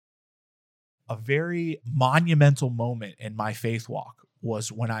a very monumental moment in my faith walk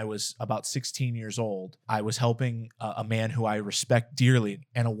was when I was about 16 years old. I was helping a man who I respect dearly,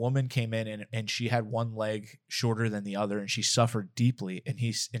 and a woman came in and she had one leg shorter than the other, and she suffered deeply.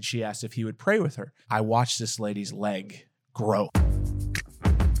 And she asked if he would pray with her. I watched this lady's leg grow.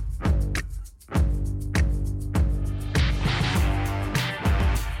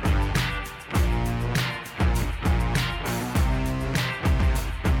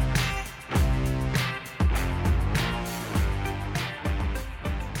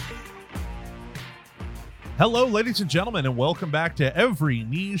 Hello, ladies and gentlemen, and welcome back to Every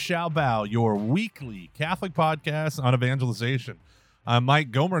Knee Shall Bow, your weekly Catholic podcast on evangelization. I'm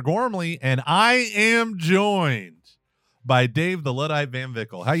Mike Gomer Gormley, and I am joined by Dave the Luddite Van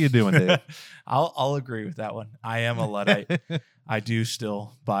Vickle. How you doing, Dave? I'll agree with that one. I am a Luddite. I do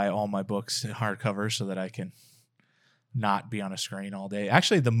still buy all my books in hardcover so that I can not be on a screen all day.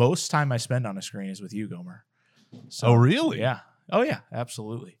 Actually, the most time I spend on a screen is with you, Gomer. So, oh, really? Yeah. Oh, yeah,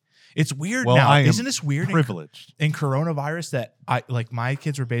 absolutely. It's weird well, now. Isn't this weird? Privileged in coronavirus that my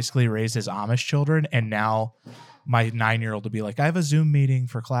kids were basically raised as Amish children, and now my 9-year-old will be like, I have a Zoom meeting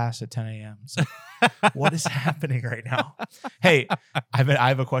for class at 10 a.m. So, what is happening right now? Hey, I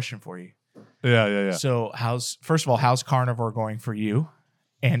have a question for you. Yeah. So first of all, how's carnivore going for you?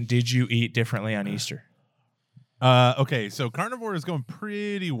 And did you eat differently on Easter? Okay, so carnivore is going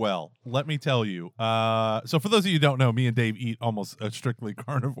pretty well, let me tell you. So for those of you who don't know, me and Dave eat almost a strictly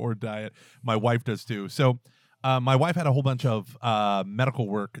carnivore diet. My wife does too. So my wife had a whole bunch of medical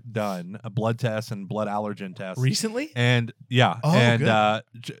work done, blood tests and blood allergen tests. Recently? And yeah,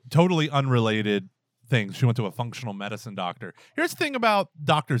 totally unrelated things. She went to a functional medicine doctor. Here's the thing about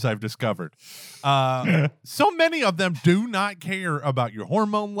doctors I've discovered. So many of them do not care about your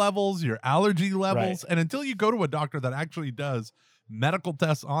hormone levels, your allergy levels. Right. And until you go to a doctor that actually does medical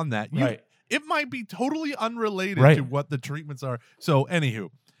tests on that, it might be totally unrelated to what the treatments are. So anywho,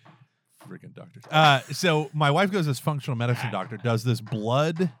 freaking doctors. So my wife goes to this functional medicine doctor, does this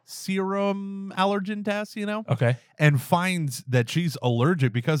blood serum allergen test, Okay. and finds that she's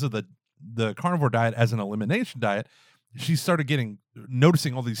allergic because of the carnivore diet as an elimination diet. She started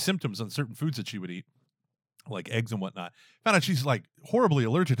noticing all these symptoms on certain foods that she would eat, like eggs and whatnot. Found out she's like horribly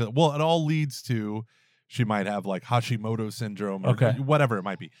allergic to it. Well, it all leads to she might have like Hashimoto syndrome or whatever it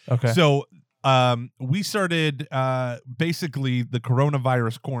might be. Okay. So we started basically the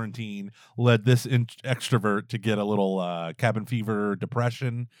coronavirus quarantine led this extrovert to get a little cabin fever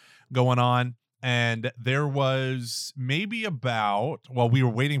depression going on. And there was maybe we were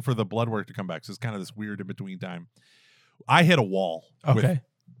waiting for the blood work to come back. So it's kind of this weird in-between time. I hit a wall with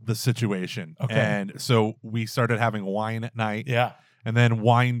the situation. Okay. And so we started having wine at night. Yeah. And then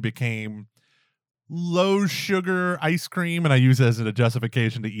wine became low sugar ice cream. And I use it as a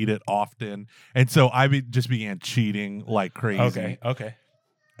justification to eat it often. And so I just began cheating like crazy. Okay.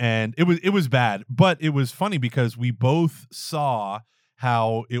 And it was bad. But it was funny because we both saw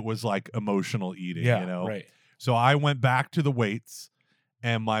how it was like emotional eating, Right. So I went back to the weights,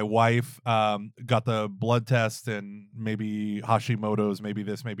 and my wife got the blood test and maybe Hashimoto's, maybe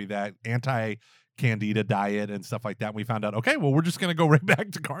this, maybe that, anti-candida diet and stuff like that. And we found out, okay, well, we're just going to go right back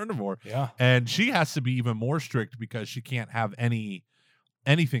to carnivore. Yeah. And she has to be even more strict because she can't have anything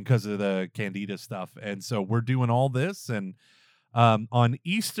because of the candida stuff. And so we're doing all this. And on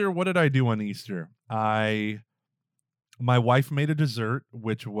Easter, what did I do on Easter? My wife made a dessert,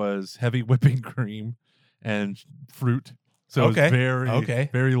 which was heavy whipping cream and fruit. So it was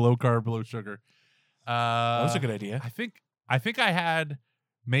very low carb, low sugar. That was a good idea. I think I had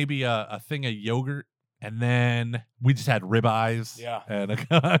maybe a thing of yogurt, and then we just had ribeyes and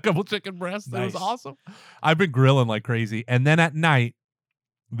a couple chicken breasts. Nice. It was awesome. I've been grilling like crazy. And then at night,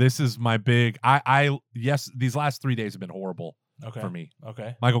 this is my big these last 3 days have been horrible. For me.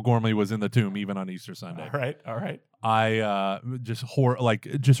 Okay. Michael Gormley was in the tomb even on Easter Sunday. All right. I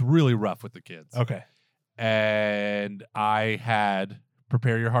just really rough with the kids. Okay. And I had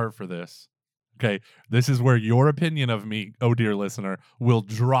prepare your heart for this. Okay. This is where your opinion of me, oh dear listener, will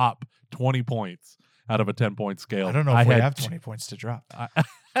drop 20 points out of a 10-point scale. I don't know if we have 20 points to drop.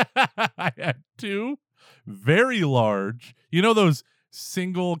 I had 2 very large, those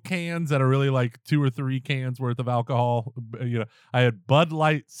single cans that are really like 2 or 3 cans worth of alcohol. I had Bud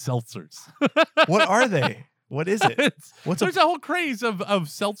Light seltzers. What are they? What is it? There's a whole craze of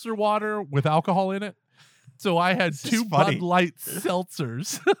seltzer water with alcohol in it. So I had 2 Bud Light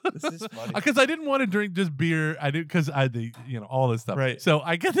seltzers. This is funny. Because I didn't want to drink just beer. I did because I had all this stuff. Right. So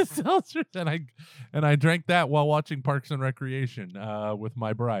I get the seltzers and I drank that while watching Parks and Recreation with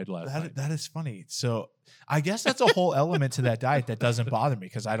my bride last night. That is funny. So I guess that's a whole element to that diet that doesn't bother me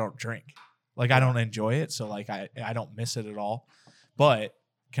because I don't drink. Like I don't enjoy it, so like I don't miss it at all. But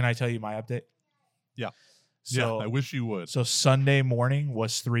can I tell you my update? Yeah. So I wish you would. So Sunday morning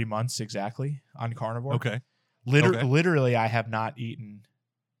was 3 months exactly on carnivore. Okay. Literally, I have not eaten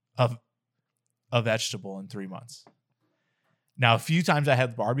a vegetable in 3 months. Now, a few times I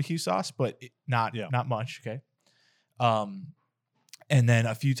had barbecue sauce, but not much. Okay. And then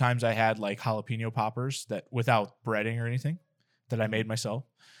a few times I had like jalapeno poppers that without breading or anything that I made myself.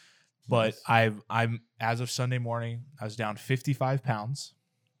 But Nice. I'm as of Sunday morning, I was down 55 pounds.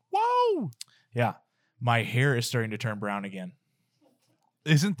 Whoa! Yeah. My hair is starting to turn brown again.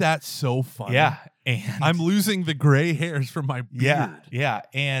 Isn't that so funny? Yeah. And I'm losing the gray hairs from my beard. Yeah.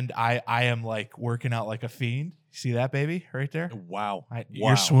 And I am like working out like a fiend. See that, baby, right there? Wow.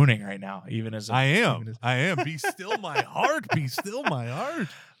 You're swooning right now, even as I am. Be still my heart. Be still my heart.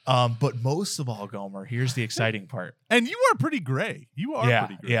 But most of all, Gomer, here's the exciting part. And you are pretty gray. You are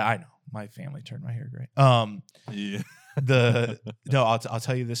pretty gray. Yeah, I know. My family turned my hair gray. Yeah. I'll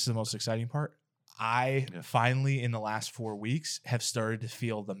tell you, this is the most exciting part. I finally, in the last 4 weeks, have started to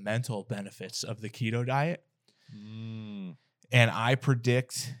feel the mental benefits of the keto diet. And I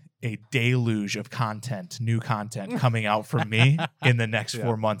predict a deluge of new content coming out from me in the next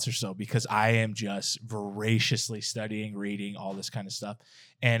 4 months or so, because I am just voraciously studying, reading, all this kind of stuff.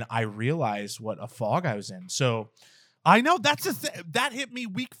 And I realized what a fog I was in. So I know that hit me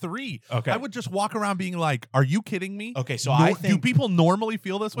week 3. Okay. I would just walk around being like, "Are you kidding me?" Okay, so I think, do people normally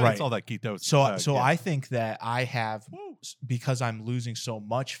feel this way? Right. It's all that ketosis. So I think that I have, because I'm losing so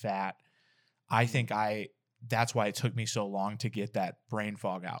much fat, I think that's why it took me so long to get that brain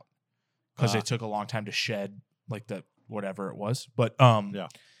fog out, because it took a long time to shed like the whatever it was. But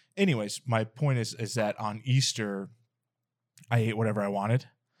anyways, my point is that on Easter, I ate whatever I wanted,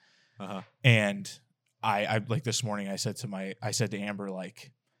 and I like this morning I said to Amber,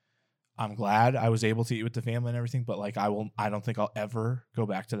 like, I'm glad I was able to eat with the family and everything, but like I don't think I'll ever go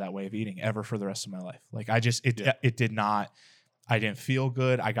back to that way of eating ever for the rest of my life. Like I didn't feel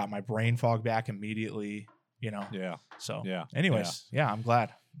good. I got my brain fog back immediately, Yeah. So anyways, I'm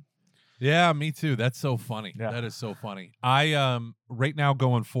glad. Yeah, me too. That's so funny. Yeah. That is so funny. I right now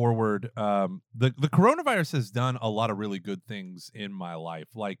going forward, the coronavirus has done a lot of really good things in my life.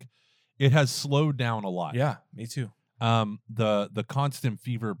 Like it has slowed down a lot. Yeah, me too. The constant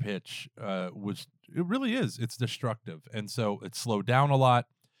fever pitch it really is. It's destructive. And so it's slowed down a lot.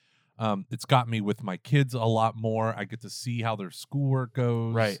 It's got me with my kids a lot more. I get to see how their schoolwork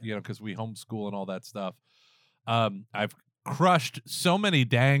goes, right? Because we homeschool and all that stuff. I've crushed so many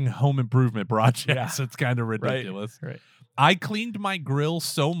dang home improvement projects. It's kind of ridiculous. Right. I cleaned my grill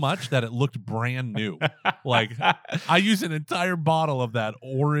so much that it looked brand new. Like I use an entire bottle of that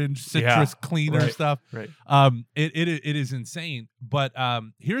orange citrus cleaner stuff. Right. It is insane. But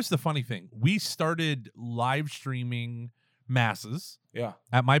here's the funny thing. We started live streaming masses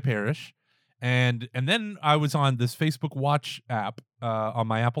at my parish. And then I was on this Facebook Watch app on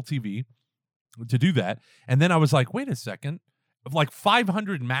my Apple TV to do that. And then I was like, wait a second, like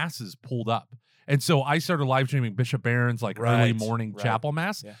 500 masses pulled up. And so I started live streaming Bishop Barron's early morning chapel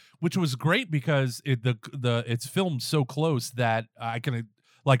mass, which was great because it's filmed so close that I can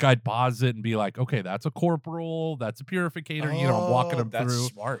I'd pause it and be like, okay, that's a corporal, that's a purificator. I'm walking them through.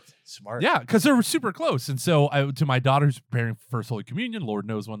 Smart. Yeah, because they were super close. And so to my daughter who's preparing for First Holy Communion, Lord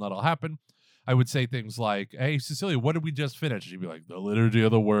knows when that'll happen, I would say things like, hey, Cecilia, what did we just finish? She'd be like, the Liturgy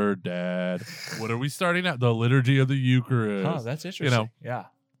of the Word, Dad. What are we starting at? The Liturgy of the Eucharist. Oh, that's interesting.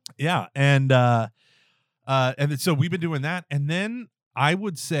 Yeah. And so we've been doing that. And then I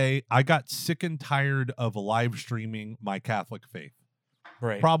would say I got sick and tired of live streaming my Catholic faith.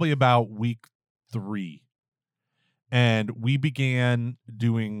 Right. Probably about week 3. And we began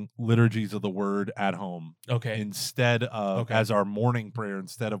doing liturgies of the Word at home. Okay. Instead of as our morning prayer,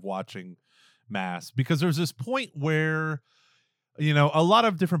 instead of watching Mass. Because there's this point where, a lot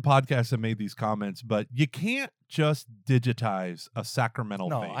of different podcasts have made these comments, but you can't just digitize a sacramental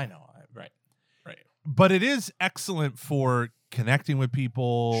faith. No, I know. Right. But it is excellent for connecting with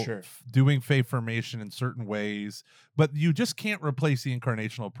people, doing faith formation in certain ways, but you just can't replace the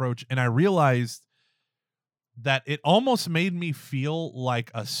incarnational approach. And I realized that it almost made me feel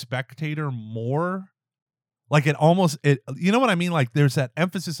like a spectator more. Like you know what I mean? Like there's that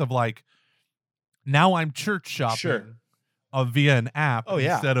emphasis of now I'm church shopping via an app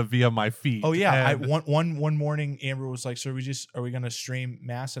instead of via my feed. Oh yeah. One morning Amber was like, so are we going to stream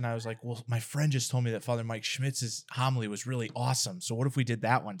Mass? And I was like, well, my friend just told me that Father Mike Schmitz's homily was really awesome. So what if we did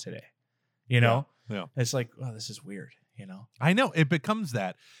that one today? Yeah. It's like, oh, this is weird. I know it becomes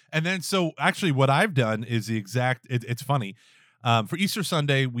that. And then, so actually what I've done is the exact, it's funny. For Easter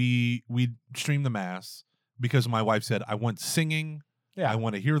Sunday, we streamed the mass because my wife said, I want singing. Yeah. I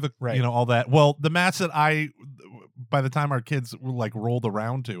want to hear the, Right. all that. Well, the mass that by the time our kids were like rolled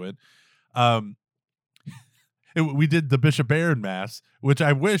around to it, we did the Bishop Barron mass, which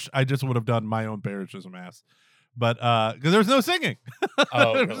I wish I just would have done my own parish's mass. But because there's no singing.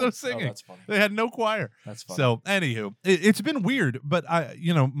 Oh, there was really? no Oh, singing. that's funny. They had no choir. That's funny. So, anywho, it's been weird, but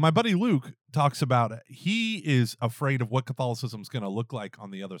my buddy Luke talks about he is afraid of what Catholicism's going to look like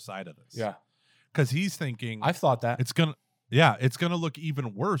on the other side of this. Yeah. Because he's thinking I've thought that. it's going to look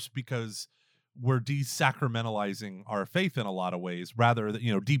even worse because we're desacramentalizing our faith in a lot of ways, rather than,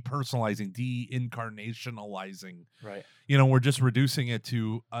 depersonalizing, de-incarnationalizing. Right. We're just reducing it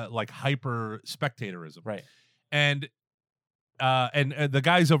to like hyper spectatorism. Right. And the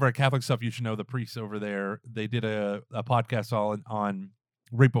guys over at Catholic Stuff, you should know, the priests over there, they did a podcast on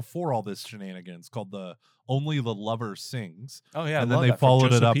right before all this shenanigans called the Only the Lover Sings. Oh yeah. And I then love they that from followed it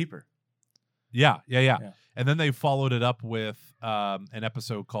Joseph up. Pieper. Yeah. Yeah. And then they followed it up with an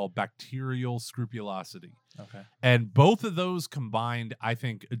episode called Bacterial Scrupulosity. Okay. And both of those combined, I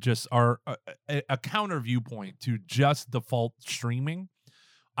think, just are a counter viewpoint to just default streaming.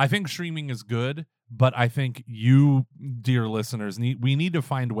 I think streaming is good, but I think you, dear listeners, we need to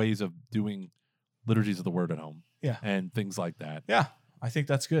find ways of doing liturgies of the word at home. Yeah. And things like that. Yeah. I think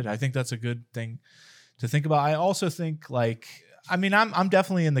that's good. I think that's a good thing to think about. I also think I'm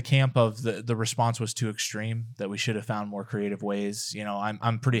definitely in the camp of the response was too extreme, that we should have found more creative ways.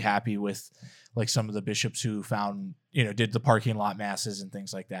 I'm pretty happy with like some of the bishops who found, did the parking lot masses and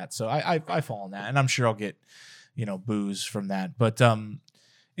things like that. So I fall in that, and I'm sure I'll get, boos from that. But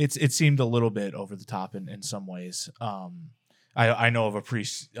it seemed a little bit over the top in some ways. I know of a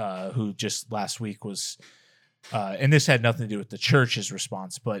priest who just last week was, and this had nothing to do with the church's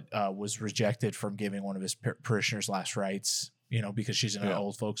response, but was rejected from giving one of his parishioners last rites, because she's in an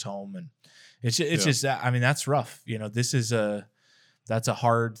old folks home. And it's just that, that's rough. That's a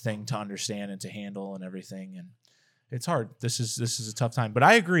hard thing to understand and to handle and everything. And it's hard. This is a tough time, but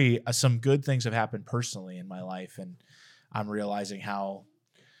I agree. Some good things have happened personally in my life. And I'm realizing how,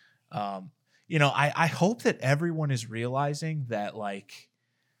 I hope that everyone is realizing that, like,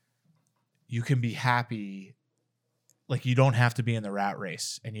 you can be happy. Like, you don't have to be in the rat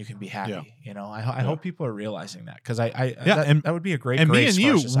race, and you can be happy. Yeah. I hope people are realizing that, because and that would be a great and grace me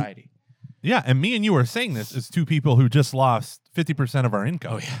and for our you, society. Yeah, and me and you are saying this as two people who just lost 50% of our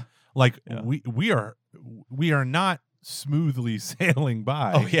income. Oh yeah, like yeah. we are not smoothly sailing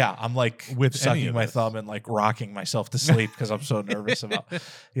by. Oh yeah, I'm like with sucking my thumb and like rocking myself to sleep because I'm so nervous about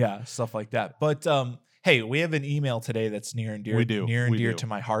stuff like that. But hey, we have an email today that's near and dear to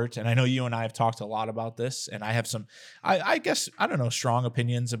my heart, and I know you and I have talked a lot about this, and I have some, I guess, I don't know, strong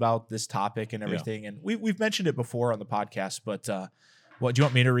opinions about this topic and everything, and we've mentioned it before on the podcast. But what do you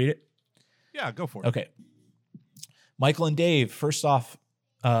want me to read it? Yeah, go for it. Okay, Michael and Dave. First off,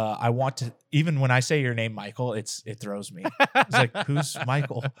 I want to, even when I say your name, Michael, it throws me. It's like, who's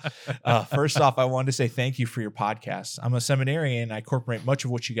Michael? First off, I wanted to say thank you for your podcast. I'm a seminarian. I incorporate much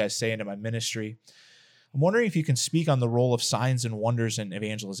of what you guys say into my ministry. I'm wondering if you can speak on the role of signs and wonders in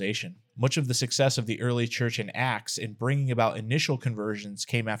evangelization. Much of the success of the early church in Acts in bringing about initial conversions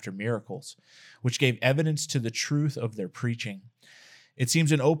came after miracles, which gave evidence to the truth of their preaching. It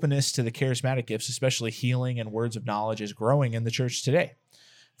seems an openness to the charismatic gifts, especially healing and words of knowledge, is growing in the church today.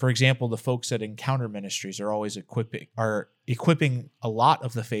 For example, the folks at Encounter Ministries are always equipping a lot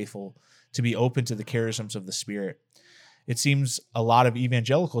of the faithful to be open to the charisms of the Spirit. It seems a lot of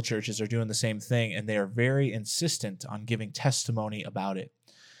evangelical churches are doing the same thing, and they are very insistent on giving testimony about it.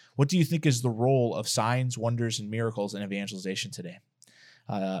 What do you think is the role of signs, wonders, and miracles in evangelization today?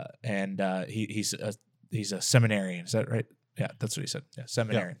 He's a seminarian. Is that right? Yeah, that's what he said. Yeah,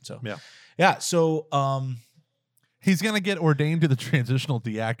 seminarian. So he's going to get ordained to the transitional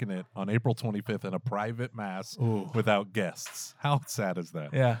diaconate on April 25th in a private mass without guests. How sad is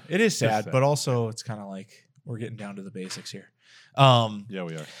that? Yeah, it is sad, but also it's kind of like we're getting down to the basics here. Yeah,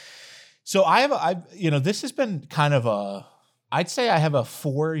 we are. So this has been kind of I'd say I have a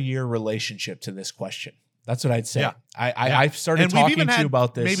 4-year relationship to this question. That's what I'd say. Yeah. I've started talking to you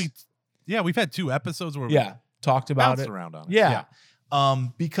about this. We've had 2 episodes where talked about it. Around on it. Yeah.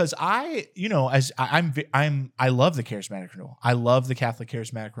 Because I love the charismatic renewal. I love the Catholic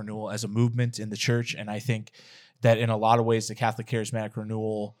charismatic renewal as a movement in the church. And I think that in a lot of ways, the Catholic charismatic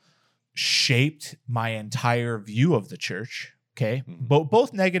renewal shaped my entire view of the church. Okay. Mm-hmm.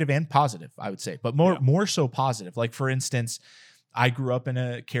 Both negative and positive, I would say, but more so positive. Like, for instance, I grew up in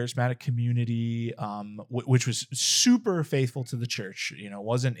a charismatic community, which was super faithful to the church.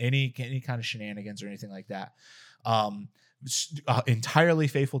 Wasn't any kind of shenanigans or anything like that. entirely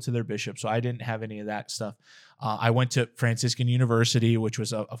faithful to their bishop. So I didn't have any of that stuff. I went to Franciscan University, which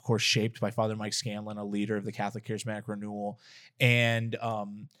was, of course, shaped by Father Mike Scanlon, a leader of the Catholic Charismatic Renewal.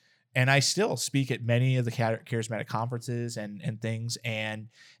 And I still speak at many of the charismatic conferences and things. And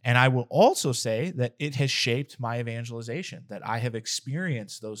I will also say that it has shaped my evangelization, that I have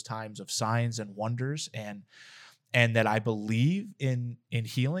experienced those times of signs and wonders, and that I believe in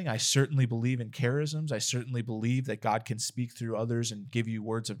healing. I certainly believe in charisms. I certainly believe that God can speak through others and give you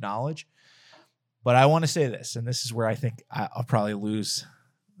words of knowledge. But I want to say this, and this is where I think I'll probably lose.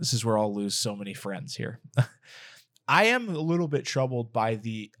 This is where I'll lose so many friends here. I am a little bit troubled by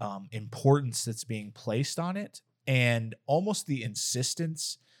the importance that's being placed on it, and almost the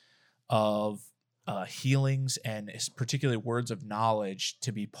insistence of healings and particularly words of knowledge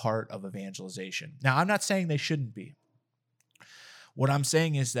to be part of evangelization. Now, I'm not saying they shouldn't be. What I'm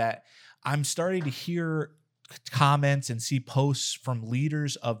saying is that I'm starting to hear comments and see posts from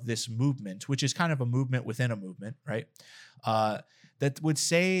leaders of this movement, which is kind of a movement within a movement, right? That would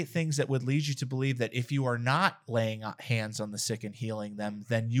say things that would lead you to believe that if you are not laying hands on the sick and healing them,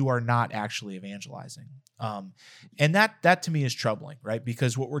 then you are not actually evangelizing. And that to me is troubling, right?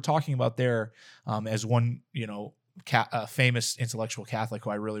 Because what we're talking about there, as one, famous intellectual Catholic who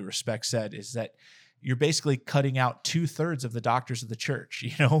I really respect said, is that you're basically cutting out 2/3 of the doctors of the church,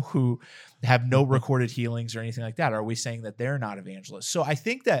 who have no recorded healings or anything like that. Are we saying that they're not evangelists? So I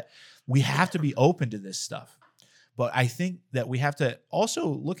think that we have to be open to this stuff. But I think that we have to also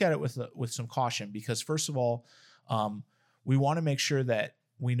look at it with some caution, because first of all, we want to make sure that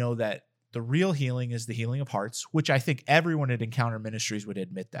we know that the real healing is the healing of hearts, which I think everyone at Encounter Ministries would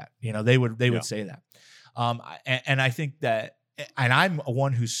admit that. They would say that. And I think that, and I'm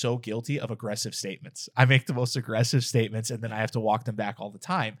one who's so guilty of aggressive statements. I make the most aggressive statements, and then I have to walk them back all the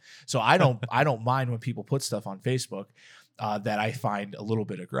time. So I don't mind when people put stuff on Facebook that I find a little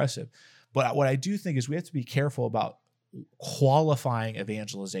bit aggressive. But what I do think is we have to be careful about qualifying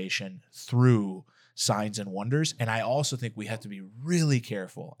evangelization through signs and wonders. And I also think we have to be really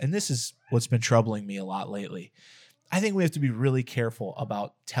careful. And this is what's been troubling me a lot lately. I think we have to be really careful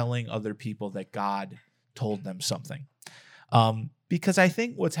about telling other people that God told them something. Because I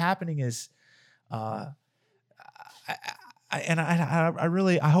think what's happening is, I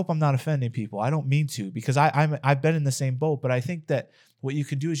hope I'm not offending people. I don't mean to, because I've been in the same boat, but I think that what you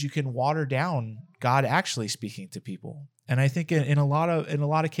can do is you can water down God actually speaking to people. And I think in a lot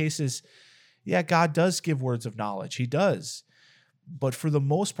of cases, yeah, God does give words of knowledge. He does. But for the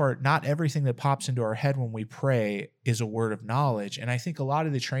most part, not everything that pops into our head when we pray is a word of knowledge. And I think a lot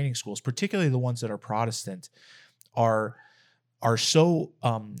of the training schools, particularly the ones that are Protestant, are so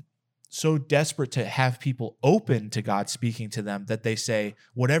desperate to have people open to God speaking to them that they say,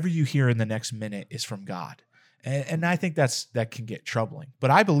 whatever you hear in the next minute is from God. And I think that can get troubling.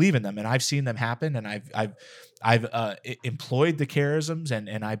 But I believe in them, and I've seen them happen, and I've employed the charisms,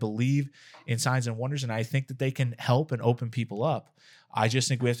 and I believe in signs and wonders, and I think that they can help and open people up. I just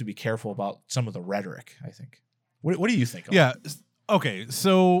think we have to be careful about some of the rhetoric, I think. What do you think? Yeah. Okay.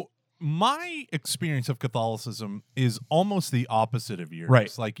 So my experience of Catholicism is almost the opposite of yours.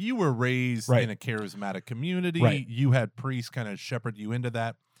 Right. Like, you were raised in a charismatic community. Right. You had priests kind of shepherd you into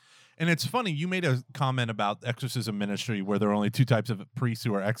that. And it's funny, you made a comment about exorcism ministry where there are only two types of priests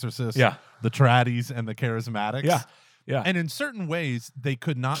who are exorcists. Yeah. The tradies and the charismatics. Yeah. Yeah. And in certain ways, they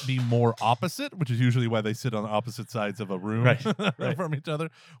could not be more opposite, which is usually why they sit on opposite sides of a room Right. from each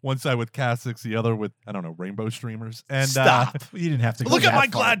other. One side with cassocks, the other with, I don't know, rainbow streamers. And stop. You didn't have to go look at that my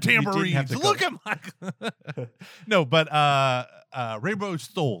far. glad tambourines. Look at my No, but rainbow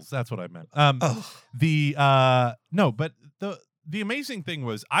stoles, that's what I meant. The amazing thing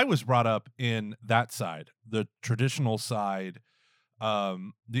was I was brought up in that side, the traditional side.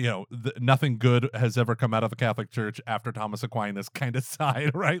 Nothing good has ever come out of the Catholic Church after Thomas Aquinas kind of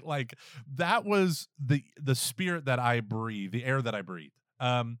side, right? Like, that was the spirit that I breathe, the air that I breathe.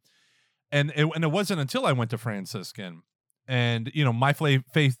 And it wasn't until I went to Franciscan, and my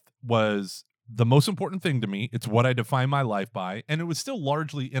faith was the most important thing to me. It's what I define my life by, and it was still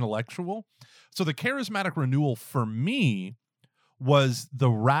largely intellectual. So the charismatic renewal for me was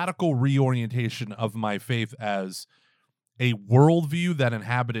the radical reorientation of my faith as a worldview that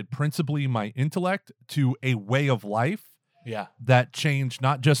inhabited principally my intellect to a way of life that changed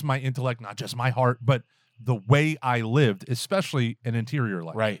not just my intellect, not just my heart, but the way I lived, especially an interior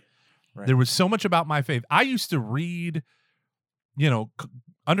life. Right. There was so much about my faith. I used to read,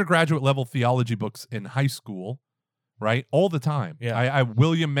 undergraduate level theology books in high school, right? All the time. Yeah. I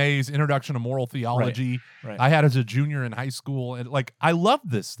William May's Introduction to Moral Theology. Right. I had as a junior in high school. And I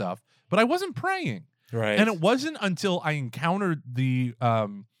loved this stuff, but I wasn't praying. Right. And it wasn't until I encountered the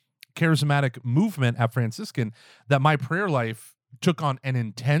charismatic movement at Franciscan that my prayer life took on an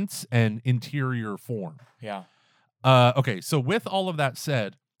intense and interior form. Yeah. Okay, so with all of that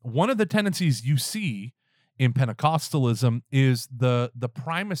said, one of the tendencies you see in Pentecostalism is the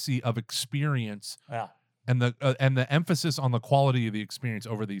primacy of experience, Yeah. and the emphasis on the quality of the experience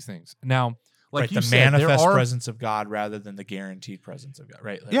over these things. Now, like right, you the said, manifest there are, presence of God rather than the guaranteed presence of God.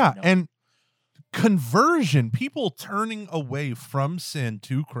 Right. Like, yeah, you know. and conversion, people turning away from sin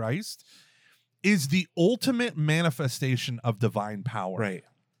to Christ, is the ultimate manifestation of divine power. Right.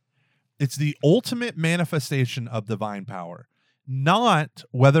 It's the ultimate manifestation of divine power, not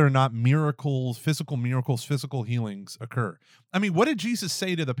whether or not miracles, physical healings occur. I mean, what did Jesus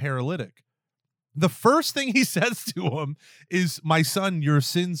say to the paralytic? The first thing he says to him is, "My son, your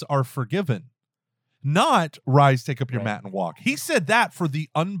sins are forgiven." Not, "Rise, take up your Right. mat and walk." He said that for the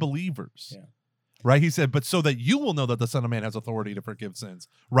unbelievers. Yeah. Right? He said, "But so that you will know that the Son of Man has authority to forgive sins,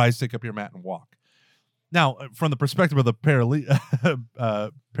 rise, take up your mat and walk." Now, from the perspective of the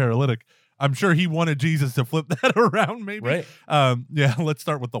paralytic, I'm sure he wanted Jesus to flip that around, maybe. Right. Yeah, let's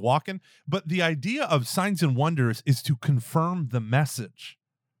start with the walking. But the idea of signs and wonders is to confirm the message.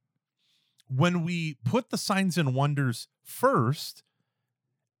 When we put the signs and wonders first,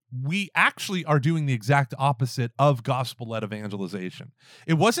 we actually are doing the exact opposite of gospel-led evangelization.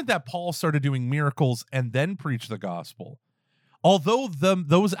 It wasn't that Paul started doing miracles and then preached the gospel. Although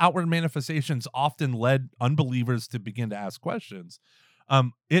those outward manifestations often led unbelievers to begin to ask questions,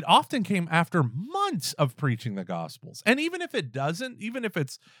 it often came after months of preaching the gospels. And even if it doesn't, even if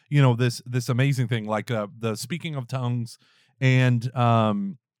it's, this amazing thing like the speaking of tongues and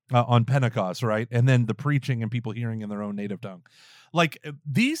on Pentecost, right? And then the preaching and people hearing in their own native tongue. Like,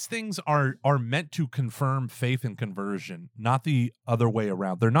 these things are meant to confirm faith and conversion, not the other way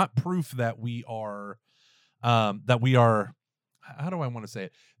around. They're not proof that we are, how do I want to say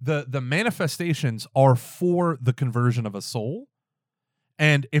it? The manifestations are for the conversion of a soul.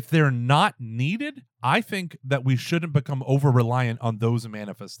 And if they're not needed, I think that we shouldn't become over-reliant on those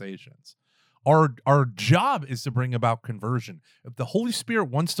manifestations. Our job is to bring about conversion. If the Holy Spirit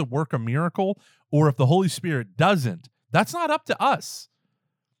wants to work a miracle, or if the Holy Spirit doesn't, that's not up to us,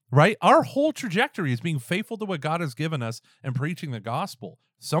 right? Our whole trajectory is being faithful to what God has given us and preaching the gospel.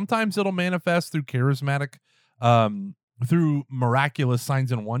 Sometimes it'll manifest through charismatic, through miraculous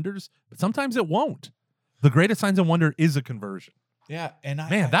signs and wonders, but sometimes it won't. The greatest signs and wonder is a conversion. Yeah, and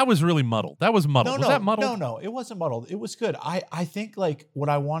that was really muddled. That was muddled. Was that muddled? No, it wasn't muddled. It was good. I think, like, what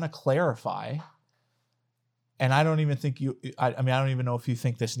I want to clarify, and I don't even think I don't even know if you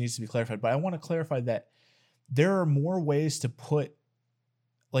think this needs to be clarified, but I want to clarify that there are more ways to put,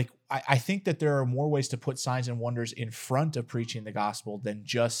 like, I think that there are more ways to put signs and wonders in front of preaching the gospel than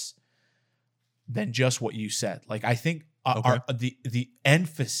just what you said. Like, I think the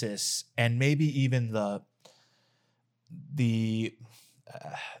emphasis, and maybe even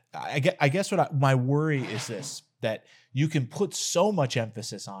I guess my worry is this, that you can put so much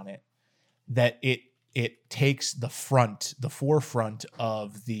emphasis on it that it takes the forefront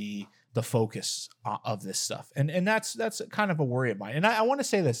of the focus of this stuff. And that's kind of a worry of mine. And I want to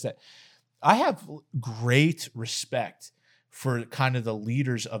say this, that I have great respect for kind of the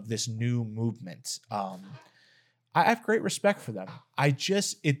leaders of this new movement. I have great respect for them.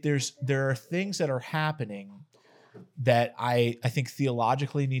 There are things that are happening that I think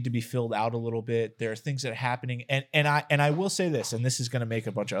theologically need to be filled out a little bit. There are things that are happening, and I will say this, and this is going to make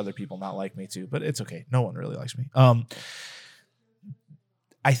a bunch of other people not like me too, but it's okay. No one really likes me.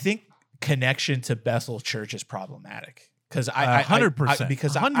 I think connection to Bethel Church is problematic because 100%.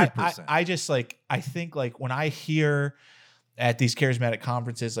 Because 100%. I just, like, I think, like, when I hear at these charismatic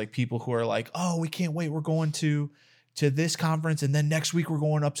conferences, like, people who are like, "Oh, we can't wait, we're going to this conference, and then next week we're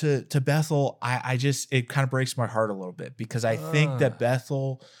going up to Bethel," it kind of breaks my heart a little bit, because I think that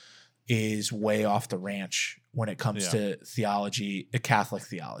Bethel is way off the ranch when it comes to theology, Catholic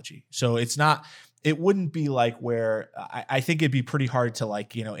theology. So it wouldn't be like where I think it'd be pretty hard to,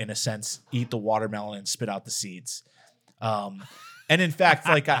 like, in a sense, eat the watermelon and spit out the seeds. And in fact,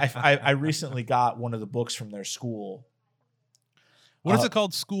 like, I recently got one of the books from their school. What is it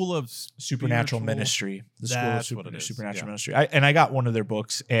called? School of Supernatural Ministry. The That's School what it of is. Supernatural Yeah. Ministry. I got one of their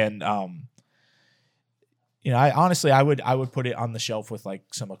books, and I honestly, I would put it on the shelf with,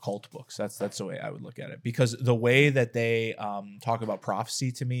 like, some occult books. That's the way I would look at it, because the way that they talk about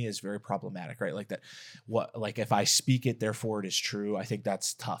prophecy to me is very problematic, right? Like that, like, if I speak it, therefore it is true. I think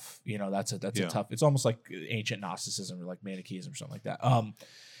that's tough. That's a tough. It's almost like ancient Gnosticism or like Manichaeism or something like that.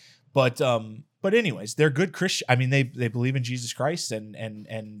 But anyways, they're good Christian. I mean, they believe in Jesus Christ and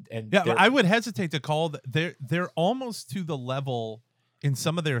Yeah, I would hesitate to call they're almost to the level in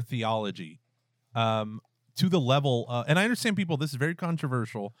some of their theology, to the level, and I understand people. This is very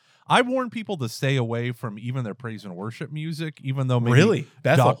controversial. I warn people to stay away from even their praise and worship music, even though maybe really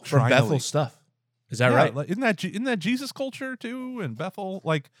Bethel from doctrinally- Bethel stuff. Is that Yeah, right? like, isn't that Jesus culture too? And Bethel,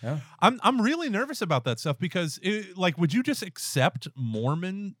 like, Yeah. I'm really nervous about that stuff because, like, would you just accept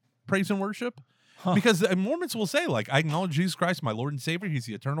Mormon praise and worship? Huh. Because Mormons will say, like, I acknowledge Jesus Christ, my Lord and Savior. He's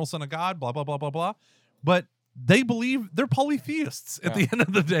the eternal Son of God. Blah blah blah blah blah. But they believe they're polytheists at the end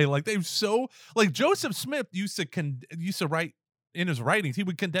of the day. Like like Joseph Smith used to write in his writings. He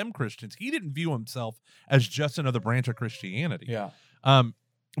would condemn Christians. He didn't view himself as just another branch of Christianity. Yeah.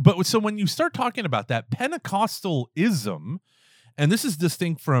 But so when you start talking about that Pentecostalism, and this is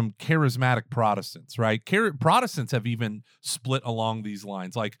distinct from charismatic Protestants, right? Protestants have even split along these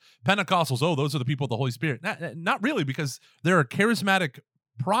lines. Like Pentecostals, oh, those are the people of the Holy Spirit. Not really, because there are charismatic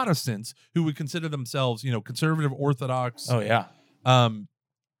Protestants who would consider themselves, conservative, Orthodox, Oh yeah.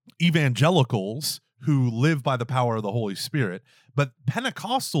 evangelicals who live by the power of the Holy Spirit. But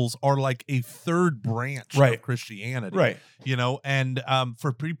Pentecostals are like a third branch of Christianity, Right. And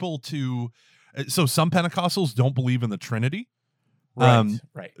for people to, so some Pentecostals don't believe in the Trinity. Right.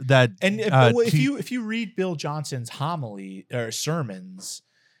 Right. That if you read Bill Johnson's homily or sermons,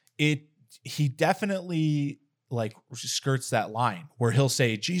 he definitely like skirts that line where he'll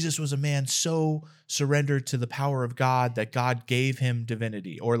say Jesus was a man so surrendered to the power of God that God gave him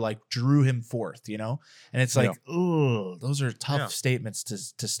divinity or like drew him forth, and it's like, oh, those are tough statements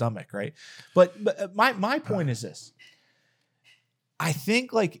to stomach, right? But my point is this: I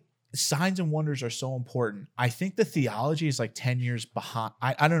think like signs and wonders are so important. I think the theology is like 10 years behind.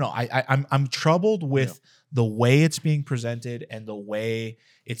 I don't know. I'm troubled with the way it's being presented and the way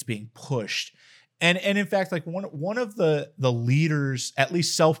it's being pushed. And in fact, like one of the leaders, at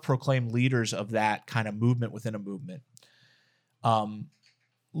least self-proclaimed leaders of that kind of movement within a movement,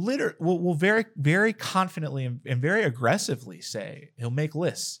 will very, very confidently and very aggressively say, he'll make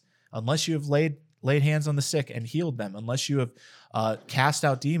lists, unless you have laid hands on the sick and healed them, unless you have cast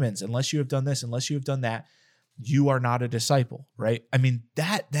out demons, unless you have done this, unless you have done that, you are not a disciple, right? I mean,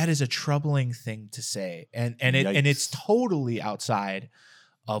 that is a troubling thing to say. And it's totally outside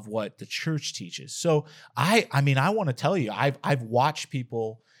of what the church teaches. So I want to tell you, I've watched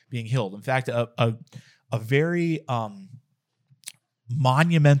people being healed. In fact, a very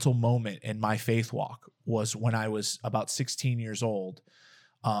monumental moment in my faith walk was when I was about 16 years old.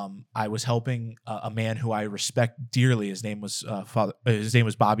 I was helping a man who I respect dearly. His name was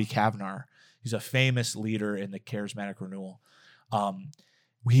Bobby Kavnar. He's a famous leader in the Charismatic Renewal.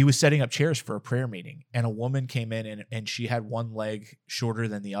 He was setting up chairs for a prayer meeting, and a woman came in and she had one leg shorter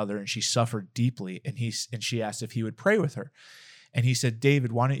than the other, and she suffered deeply. And she asked if he would pray with her. And he said,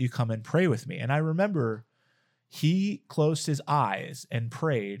 David, why don't you come and pray with me? And I remember he closed his eyes and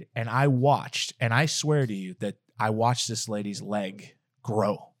prayed, and I watched, and I swear to you that I watched this lady's leg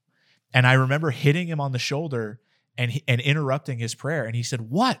grow. And I remember hitting him on the shoulder and interrupting his prayer. And he said,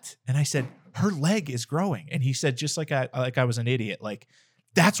 what? And I said, her leg is growing. And he said, just like I was an idiot, like,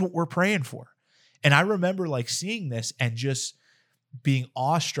 that's what we're praying for. And I remember like seeing this and just being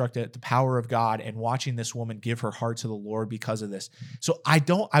awestruck at the power of God and watching this woman give her heart to the Lord because of this. So I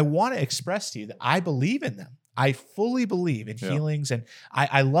want to express to you that I believe in them. I fully believe in healings, and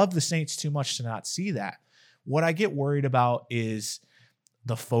I love the saints too much to not see that. What I get worried about is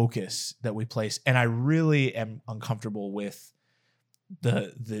the focus that we place. And I really am uncomfortable with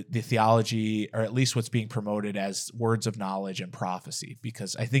the theology, or at least what's being promoted as words of knowledge and prophecy,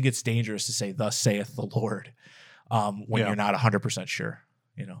 because I think it's dangerous to say, thus saith the Lord, when you're not 100% sure,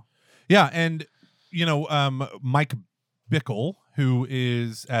 Yeah. And, Mike Bickle, who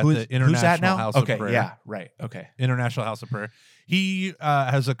is at the International House of Prayer. Yeah. Right. Okay. International House of Prayer. He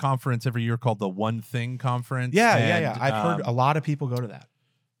has a conference every year called the One Thing Conference. Yeah. I've heard a lot of people go to that.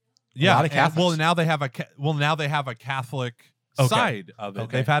 A lot of Catholics. Well, now they have a Catholic side of it.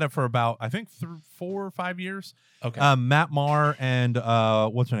 They've had it for about, I think, 4 or 5 years. Okay. Matt Maher and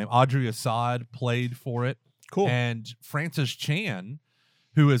what's her name, Audrey Assad played for it. Cool. And Francis Chan,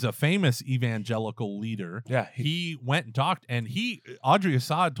 who is a famous evangelical leader, he went and talked. And Audrey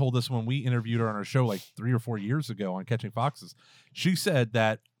Assad told us when we interviewed her on our show like 3 or 4 years ago on Catching Foxes, she said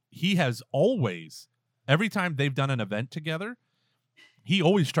that he has always, every time they've done an event together, he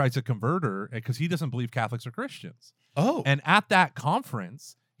always tries to convert her because he doesn't believe Catholics are Christians. Oh. And at that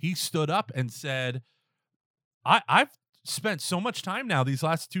conference, he stood up and said, I've spent so much time now these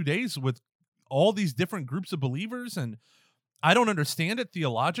last 2 days with all these different groups of believers, and I don't understand it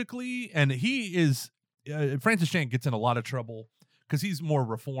theologically, and he is Francis Chan gets in a lot of trouble because he's more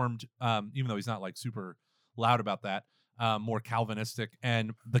reformed, even though he's not like super loud about that, more Calvinistic,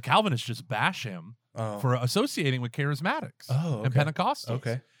 and the Calvinists just bash him for associating with charismatics and Pentecostals.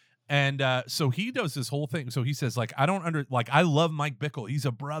 Okay. And so he does this whole thing. So he says, like, I love Mike Bickle. He's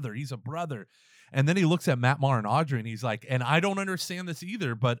a brother. And then he looks at Matt Maher and Audrey, and he's like, and I don't understand this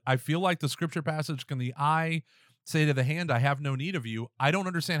either, but I feel like the scripture passage, can the eye say to the hand, I have no need of you. I don't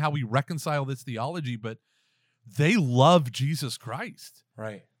understand how we reconcile this theology, but they love Jesus Christ.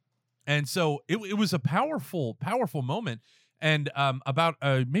 Right. And so it was a powerful, powerful moment. And about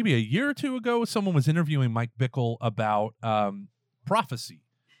maybe a year or two ago, someone was interviewing Mike Bickle about prophecy.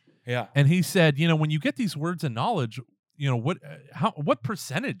 Yeah. And he said, when you get these words of knowledge, what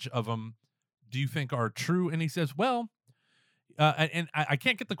percentage of them do you think are true? And he says, well, and I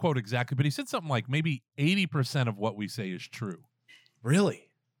can't get the quote exactly, but he said something like maybe 80% of what we say is true. Really?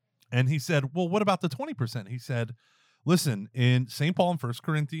 And he said, well, what about the 20%? He said, listen, in St. Paul in 1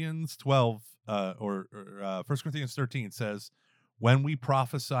 Corinthians 12 or 1 Corinthians 13 says, when we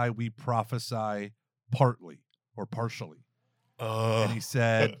prophesy partly or partially. And he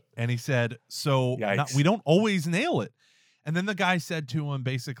said, so we don't always nail it. And then the guy said to him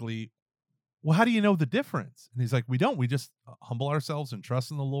basically, well, how do you know the difference? And he's like, we don't. We just humble ourselves and trust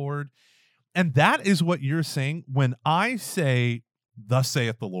in the Lord. And that is what you're saying when I say, thus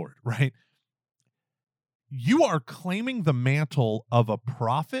saith the Lord, right? You are claiming the mantle of a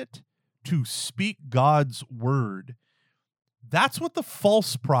prophet to speak God's word. That's what the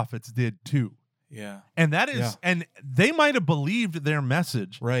false prophets did too. Yeah. And that is, and they might have believed their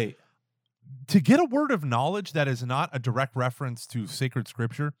message. Right. To get a word of knowledge that is not a direct reference to sacred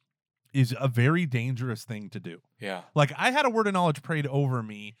scripture is a very dangerous thing to do. Yeah. Like, I had a word of knowledge prayed over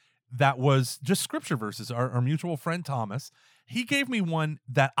me that was just scripture verses. Our mutual friend Thomas, he gave me one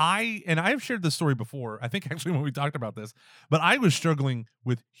that I've shared this story before, I think actually when we talked about this, but I was struggling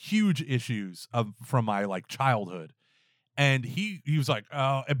with huge issues from my like childhood. And he was like,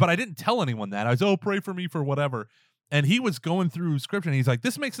 but I didn't tell anyone that. I was, pray for me for whatever. And he was going through scripture, and he's like,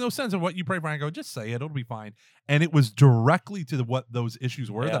 this makes no sense of what you pray for. And I go, just say it. It'll be fine. And it was directly to what those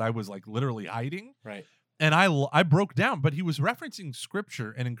issues were that I was like literally hiding. Right. And I broke down, but he was referencing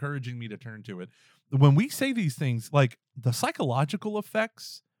scripture and encouraging me to turn to it. When we say these things, like the psychological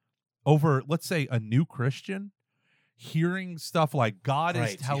effects over, let's say, a new Christian, hearing stuff like God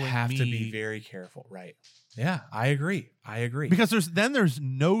is telling me. You have to be very careful. Right. Yeah, I agree. Because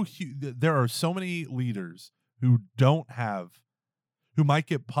there are so many leaders who might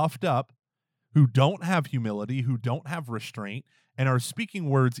get puffed up, who don't have humility, who don't have restraint, and are speaking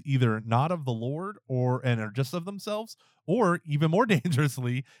words either not of the Lord and are just of themselves, or even more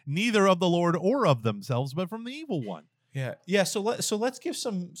dangerously, neither of the Lord or of themselves, but from the evil one. Yeah. Yeah. So let's give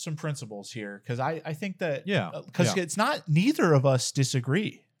some principles here, because I think that it's not, neither of us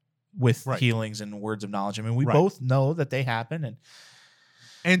disagree with healings and words of knowledge. I mean, we both know that they happen,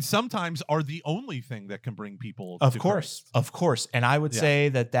 and sometimes are the only thing that can bring people to Christ. Of course. And I would say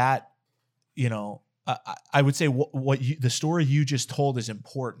that I would say the story you just told is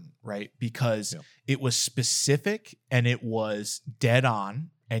important, right? Because it was specific and it was dead on,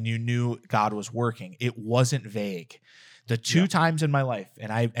 and you knew God was working. It wasn't vague. The two times in my life,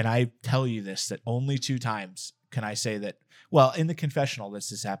 and I tell you this, that only 2 times can I say that, well, in the confessional, this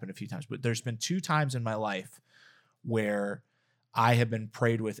has happened a few times, but there's been 2 times in my life where I have been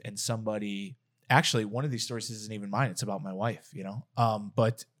prayed with, and somebody, actually, one of these stories isn't even mine. It's about my wife,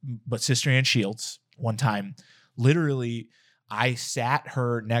 but Sister Ann Shields, one time, literally, I sat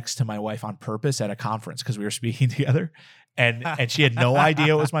her next to my wife on purpose at a conference because we were speaking together, and she had no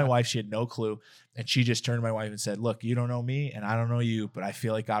idea it was my wife. She had no clue. And she just turned to my wife and said, look, you don't know me and I don't know you, but I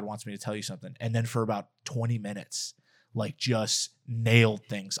feel like God wants me to tell you something. And then for about 20 minutes, like, just nailed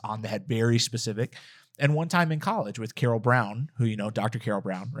things on the head, very specific. And one time in college with Carol Brown, who, Dr. Carol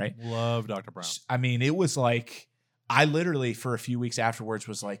Brown, right? Love Dr. Brown. I mean, it was like, I literally for a few weeks afterwards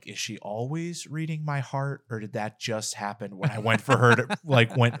was like, is she always reading my heart, or did that just happen when I went for her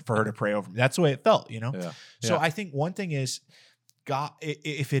to pray over me? That's the way it felt, Yeah. So I think one thing is, God,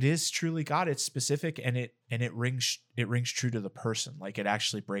 if it is truly God, it's specific, and it rings true to the person. Like, it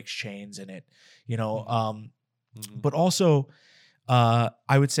actually breaks chains, and it, but also, I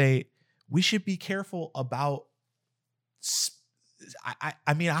would say we should be careful about.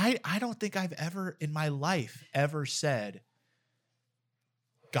 I mean, I don't think I've ever in my life ever said,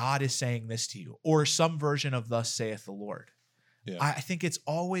 God is saying this to you, or some version of thus saith the Lord. Yeah. I think it's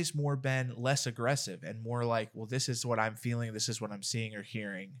always more been less aggressive and more like, well, this is what I'm feeling. This is what I'm seeing or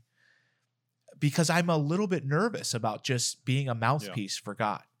hearing. because I'm a little bit nervous about just being a mouthpiece for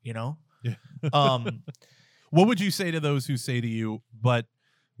God, Yeah. What would you say to those who say to you, but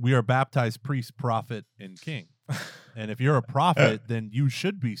we are baptized priest, prophet, and king? And if you're a prophet, then you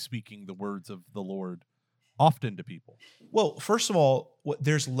should be speaking the words of the Lord often to people. Well, first of all,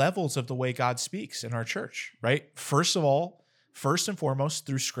 there's levels of the way God speaks in our church, right? First of all, first and foremost,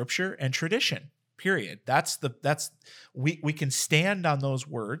 through scripture and tradition, period. We can stand on those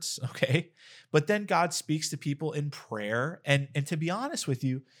words, okay? But then God speaks to people in prayer. And to be honest with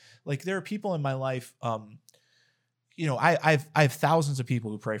you, like there are people in my life, I have thousands of people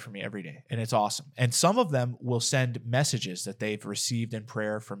who pray for me every day, and it's awesome. And some of them will send messages that they've received in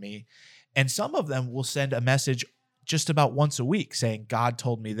prayer for me. And some of them will send a message just about once a week saying, God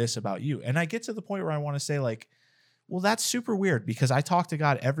told me this about you. And I get to the point where I want to say, like, well, that's super weird because I talk to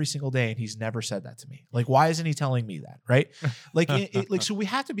God every single day and he's never said that to me. Like, why isn't he telling me that? Right. So we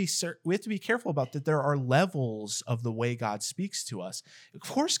have to be careful about that. There are levels of the way God speaks to us. Of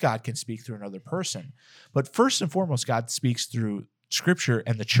course, God can speak through another person, but first and foremost, God speaks through scripture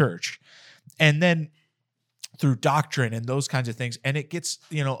and the church, and then through doctrine and those kinds of things. And it gets,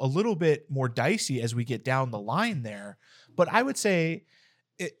 a little bit more dicey as we get down the line there. But I would say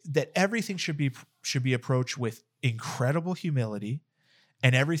that everything should be approached with incredible humility,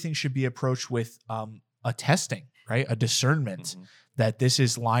 and everything should be approached with a testing, right? A discernment that this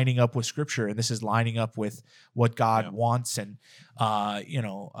is lining up with scripture and this is lining up with what God wants, and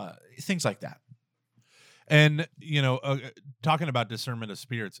things like that. And, talking about discernment of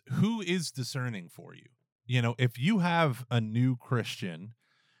spirits, who is discerning for you? If you have a new Christian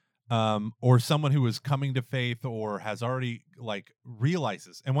or someone who is coming to faith or has already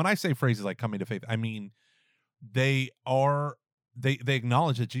realizes, and when I say phrases like coming to faith, I mean they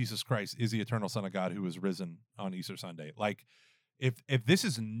acknowledge that Jesus Christ is the eternal Son of God who was risen on Easter Sunday. Like if this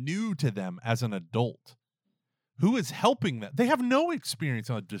is new to them as an adult, who is helping them? They have no experience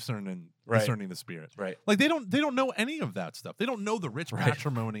on discerning the Spirit. Right. Like they don't know any of that stuff. They don't know the rich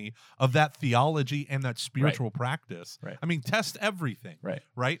patrimony of that theology and that spiritual practice. Right. I mean, test everything.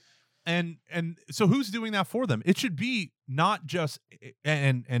 Right. And so who's doing that for them? It should be not just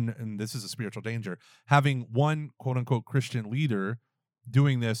and this is a spiritual danger, having one quote unquote Christian leader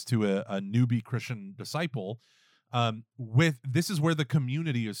doing this to a newbie Christian disciple. This is where the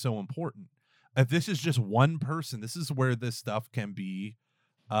community is so important. If this is just one person, this is where this stuff can be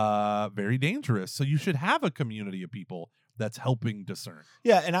very dangerous. So you should have a community of people that's helping discern.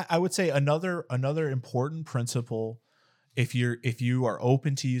 Yeah, and I would say another important principle, if you are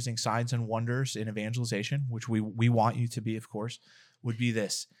open to using signs and wonders in evangelization, which we want you to be, of course, would be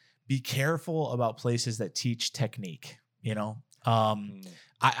this: be careful about places that teach technique.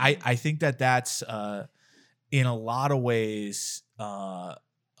 I think that's in a lot of ways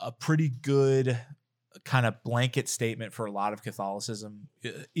a pretty good kind of blanket statement for a lot of Catholicism.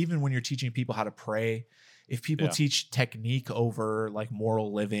 Even when you're teaching people how to pray, if people teach technique over like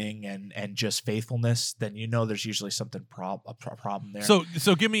moral living and just faithfulness, then there's usually something a problem there.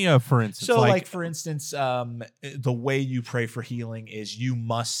 So give me a for instance. So like for instance, the way you pray for healing is you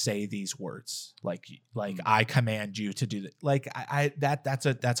must say these words, like I command you to do that. Like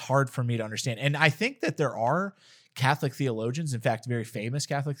that's hard for me to understand, and I think that there are Catholic theologians, in fact, very famous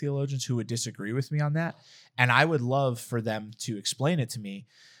Catholic theologians, who would disagree with me on that. And I would love for them to explain it to me,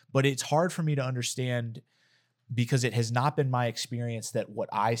 but it's hard for me to understand because it has not been my experience that what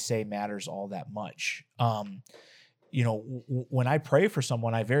I say matters all that much. When I pray for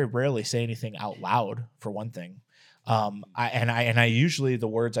someone, I very rarely say anything out loud, for one thing. I usually, the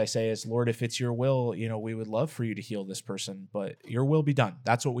words I say is, Lord, if it's your will, we would love for you to heal this person, but your will be done.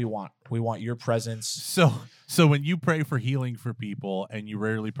 That's what we want. We want your presence. So when you pray for healing for people and you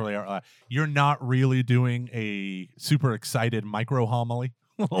rarely pray out loud, you're not really doing a super excited micro homily.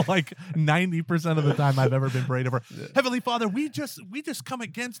 Like 90% of the time I've ever been prayed over. Heavenly Father, we just come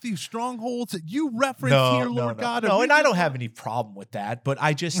against these strongholds that you reference here, Lord God. No, and I don't have any problem with that, but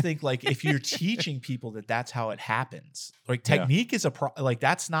I just think like if you're teaching people that's how it happens, like technique is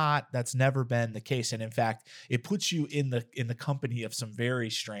that's never been the case, and in fact, it puts you in the company of some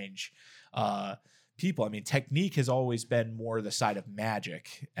very strange people. I mean, technique has always been more the side of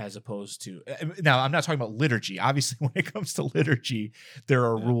magic as opposed to. Now, I'm not talking about liturgy. Obviously, when it comes to liturgy, there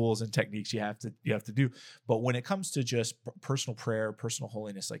are rules and techniques you have to do. But when it comes to just personal prayer, personal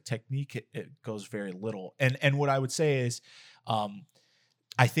holiness, like technique, it goes very little. And what I would say is,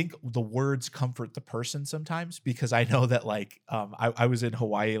 I think the words comfort the person sometimes, because I know that I was in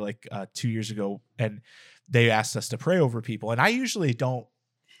Hawaii 2 years ago, and they asked us to pray over people, and I usually don't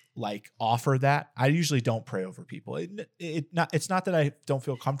offer that. I usually don't pray over people. It's not that I don't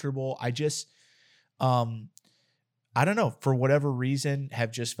feel comfortable. I just I don't know, for whatever reason,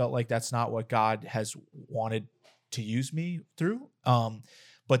 have just felt like that's not what God has wanted to use me through.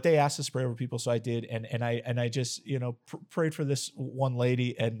 But they asked us to pray over people, so I did, and I just prayed for this one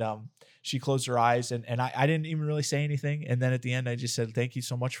lady, and she closed her eyes, and I didn't even really say anything, and then at the end I just said thank you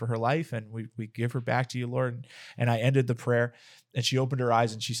so much for her life, and we give her back to you, Lord, and I ended the prayer, and she opened her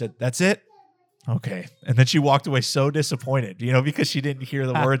eyes and she said, "That's it." Okay. And then she walked away so disappointed, because she didn't hear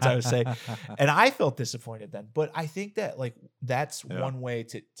the words I was saying. And I felt disappointed then. But I think that that's one way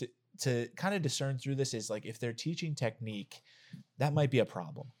to kind of discern through this is if they're teaching technique, that might be a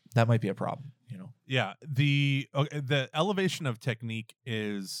problem. That might be a problem, Yeah. The elevation of technique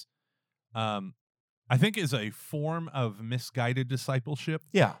is, I think, is a form of misguided discipleship.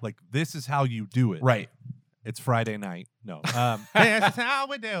 Yeah. This is how you do it. Right. It's Friday night. No, this is how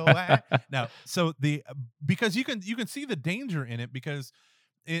we do it. No, so because you can see the danger in it, because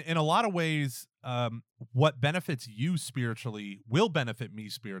in a lot of ways, what benefits you spiritually will benefit me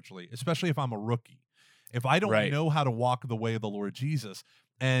spiritually, especially if I'm a rookie. If I don't know how to walk the way of the Lord Jesus,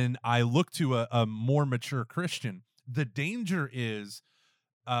 and I look to a more mature Christian, the danger is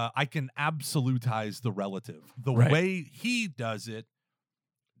I can absolutize the relative. The way he does it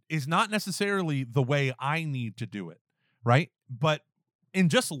is not necessarily the way I need to do it, right? But in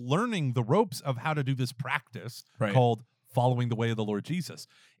just learning the ropes of how to do this practice called following the way of the Lord Jesus,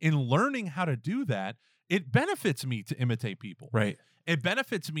 in learning how to do that, it benefits me to imitate people. Right. It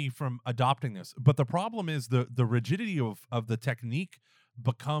benefits me from adopting this. But the problem is the rigidity of the technique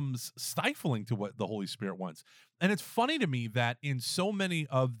becomes stifling to what the Holy Spirit wants. And it's funny to me that in so many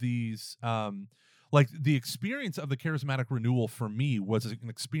of these the experience of the charismatic renewal for me was an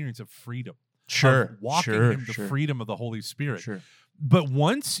experience of freedom. Of walking in the freedom of the Holy Spirit. Sure. But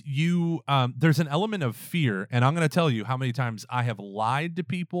once you, there's an element of fear, and I'm going to tell you how many times I have lied to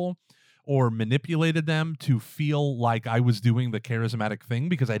people or manipulated them to feel like I was doing the charismatic thing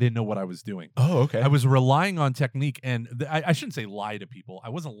because I didn't know what I was doing. Oh, okay. I was relying on technique, and I shouldn't say lie to people. I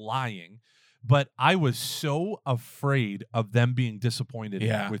wasn't lying. But I was so afraid of them being disappointed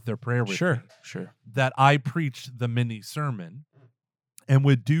with their prayer with me, that I preached the mini sermon and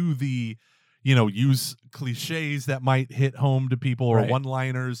would do the, use cliches that might hit home to people, or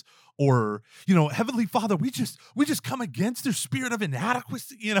one-liners, or, Heavenly Father, we just come against their spirit of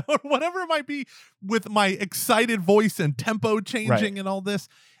inadequacy, or whatever it might be, with my excited voice and tempo changing and all this.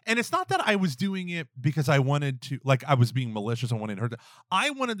 And it's not that I was doing it because I wanted to, I was being malicious and wanted her to.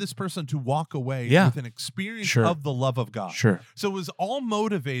 I wanted this person to walk away with an experience of the love of God. Sure. So it was all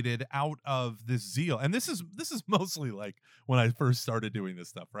motivated out of this zeal. And this is mostly when I first started doing this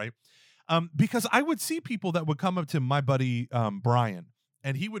stuff, right? Because I would see people that would come up to my buddy Brian,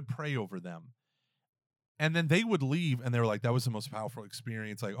 and he would pray over them. And then they would leave, and they were like, that was the most powerful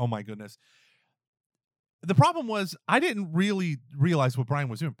experience. Oh my goodness. The problem was I didn't really realize what Brian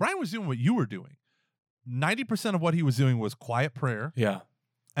was doing. Brian was doing what you were doing. 90% of what he was doing was quiet prayer. Yeah.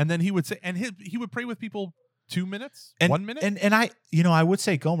 And then he would say, and he would pray with people 2 minutes, 1 minute. And I would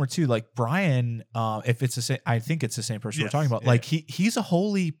say Gomer too, Brian, if it's the same, I think it's the same person we're talking about. He was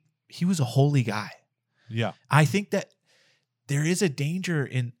a holy guy. Yeah. I think that there is a danger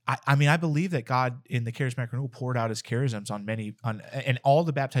in, I believe that God in the charismatic renewal poured out his charisms and all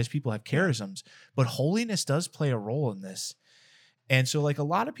the baptized people have charisms, but holiness does play a role in this. And so a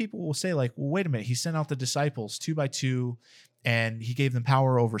lot of people will say well, wait a minute, he sent out the disciples 2 by 2 and he gave them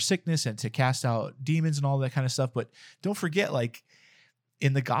power over sickness and to cast out demons and all that kind of stuff. But don't forget,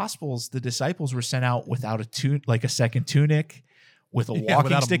 in the Gospels, the disciples were sent out without a second tunic, with a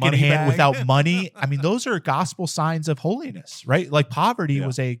walking stick in hand, without money. I mean, those are gospel signs of holiness, right? Poverty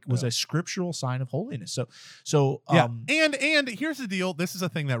was a scriptural sign of holiness. So and here's the deal. This is a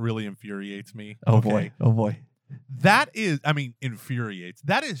thing that really infuriates me. Oh boy. That is, infuriates.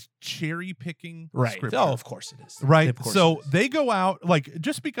 That is cherry picking. Right. Scripture. Oh, of course it is. Right. So they go out,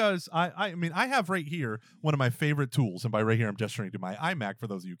 just because I have right here one of my favorite tools. And by right here, I'm gesturing to my iMac for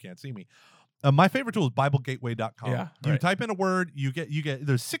those of you who can't see me. My favorite tool is BibleGateway.com. Yeah, you type in a word, you get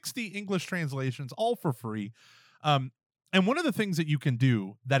there's 60 English translations, all for free. And one of the things that you can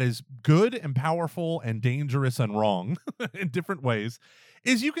do that is good and powerful and dangerous and wrong in different ways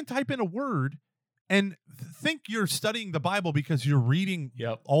is you can type in a word and think you're studying the Bible because you're reading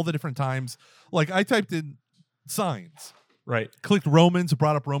all the different times. I typed in signs. Right. Clicked Romans,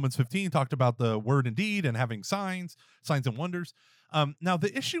 brought up Romans 15, talked about the word and deed and having signs and wonders. Now,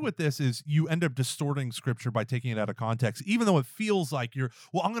 the issue with this is you end up distorting scripture by taking it out of context, even though it feels like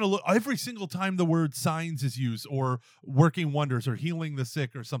I'm going to look every single time the word signs is used, or working wonders, or healing the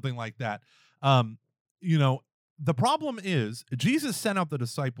sick, or something like that. The problem is Jesus sent out the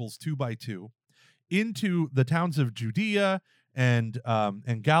disciples 2 by 2. into the towns of Judea and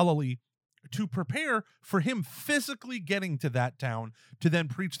Galilee to prepare for him physically getting to that town to then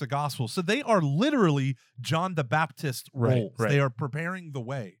preach the gospel. So they are literally John the Baptist roles. Right. They are preparing the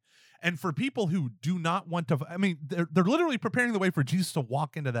way. And for people who do not want to, I mean, they're literally preparing the way for Jesus to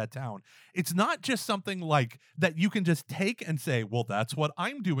walk into that town. It's not just something like that you can just take and say, well, that's what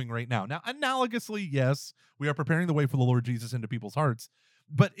I'm doing right now. Now, analogously, yes, we are preparing the way for the Lord Jesus into people's hearts.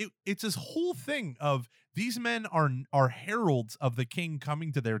 But it's this whole thing of these men are heralds of the king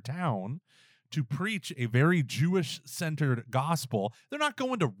coming to their town to preach a very Jewish-centered gospel. They're not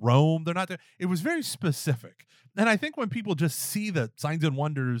going to Rome. They're not there. It was very specific. And I think when people just see the signs and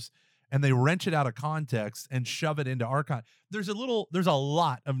wonders and they wrench it out of context and shove it into our there's a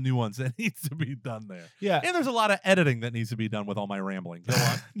lot of nuance that needs to be done there. Yeah. And there's a lot of editing that needs to be done with all my rambling. Go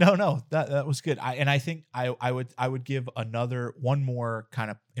on. No, that was good. I think I would give one more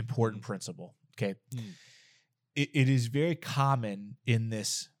kind of important principle. Okay. It is very common in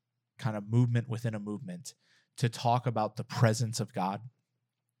this kind of movement within a movement to talk about the presence of God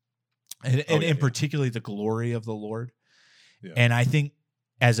and particularly the glory of the Lord. Yeah. And I think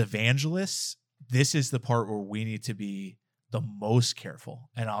as evangelists, this is the part where we need to be the most careful,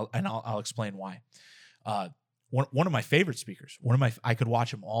 and I'll explain why. One of my favorite speakers, I could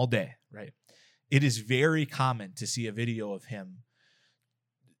watch him all day, right? It is very common to see a video of him,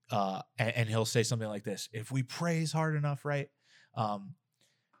 and he'll say something like this: "If we praise hard enough, right,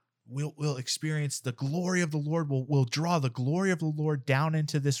 we'll experience the glory of the Lord. We'll draw the glory of the Lord down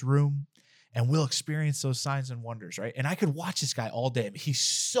into this room, and we'll experience those signs and wonders," right? And I could watch this guy all day. I mean, he's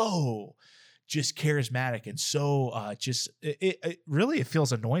so just charismatic and so it really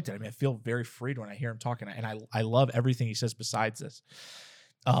feels anointed. I mean, I feel very freed when I hear him talking, and I love everything he says besides this.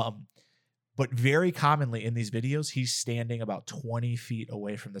 But very commonly in these videos, he's standing about 20 feet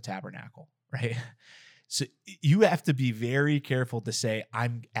away from the tabernacle, right? So you have to be very careful to say,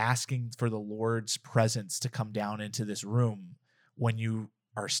 I'm asking for the Lord's presence to come down into this room when you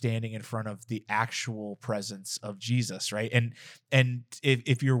are standing in front of the actual presence of Jesus, right? And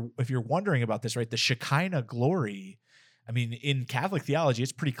if you're wondering about this, right, the Shekinah glory, I mean, in Catholic theology,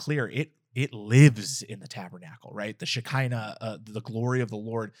 it's pretty clear. It lives in the tabernacle, right? The Shekinah, the glory of the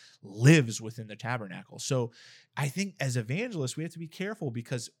Lord lives within the tabernacle. So I think as evangelists, we have to be careful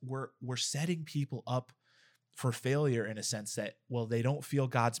because we're setting people up for failure in a sense that, well, they don't feel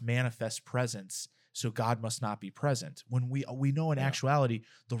God's manifest presence, so God must not be present. When we know in actuality,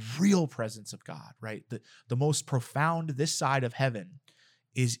 the real presence of God, right? The most profound this side of heaven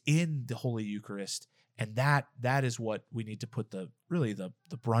is in the Holy Eucharist. And that is what we need to put the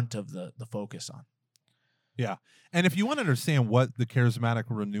brunt of the focus on. Yeah. And if you want to understand what the charismatic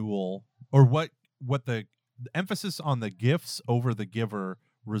renewal or what the emphasis on the gifts over the giver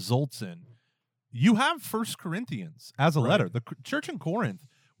results in, you have 1 Corinthians as a letter. The church in Corinth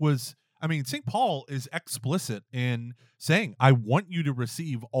was, I mean, St. Paul is explicit in saying, I want you to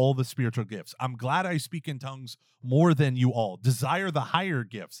receive all the spiritual gifts. I'm glad I speak in tongues more than you all. Desire the higher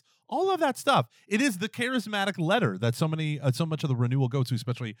gifts. All of that stuff. It is the charismatic letter that so much of the renewal goes to,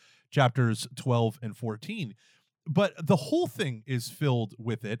 especially chapters 12 and 14. But the whole thing is filled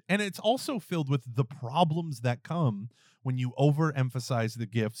with it, and it's also filled with the problems that come when you overemphasize the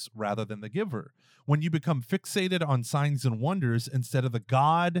gifts rather than the giver. When you become fixated on signs and wonders instead of the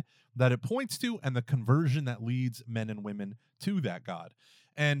God that it points to and the conversion that leads men and women to that God.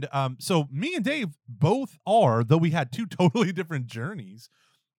 And so me and Dave both are, though we had two totally different journeys,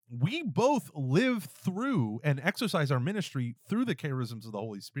 we both live through and exercise our ministry through the charisms of the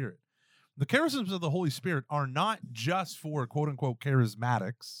Holy Spirit. The charisms of the Holy Spirit are not just for quote unquote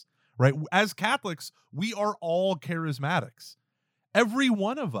charismatics, right? As Catholics, we are all charismatics. Every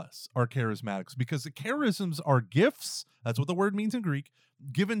one of us are charismatics because the charisms are gifts. That's what the word means in Greek,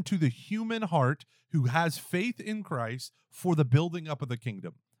 given to the human heart who has faith in Christ for the building up of the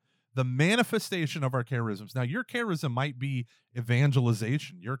kingdom. The manifestation of our charisms. Now, your charism might be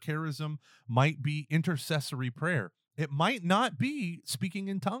evangelization. Your charism might be intercessory prayer. It might not be speaking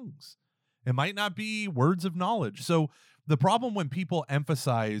in tongues. It might not be words of knowledge. So the problem when people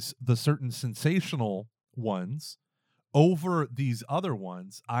emphasize the certain sensational ones over these other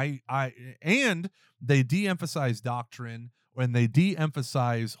ones, and they de-emphasize doctrine and they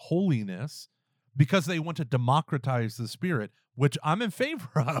de-emphasize holiness because they want to democratize the Spirit, which I'm in favor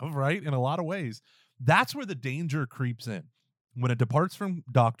of, right? In a lot of ways. That's where the danger creeps in. When it departs from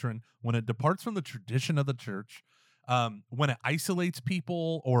doctrine, when it departs from the tradition of the church, when it isolates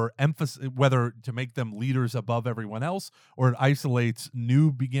people or whether to make them leaders above everyone else, or it isolates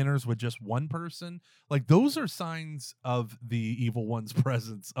new beginners with just one person, like those are signs of the evil one's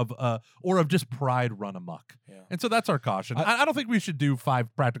presence or of just pride run amok. Yeah. And so that's our caution. I don't think we should do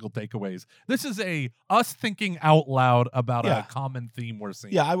 5 practical takeaways. This is us thinking out loud about a common theme we're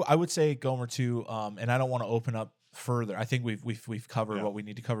seeing. Yeah, I would say, Gomer, too, and I don't want to open up further. I think we've covered what we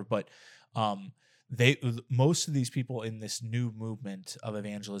need to cover, but most of these people in this new movement of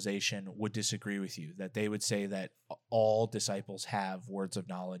evangelization would disagree with you, that they would say that all disciples have words of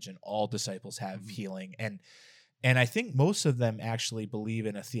knowledge and all disciples have healing. And I think most of them actually believe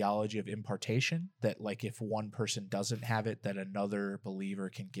in a theology of impartation, that like if one person doesn't have it, that another believer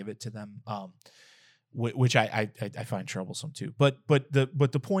can give it to them. Which I find troublesome too. But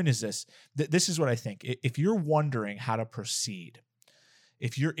the point is this. This is what I think. If you're wondering how to proceed,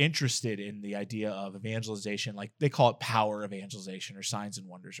 if you're interested in the idea of evangelization, like they call it power evangelization or signs and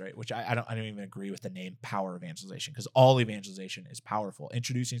wonders, right? Which I don't even agree with the name power evangelization, because all evangelization is powerful.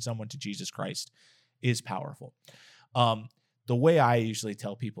 Introducing someone to Jesus Christ is powerful. The way I usually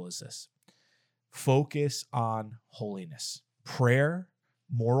tell people is this: focus on holiness, prayer,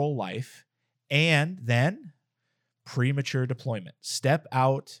 moral life, and then premature deployment. Step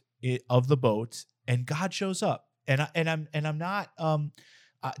out of the boat, and God shows up. And I'm not.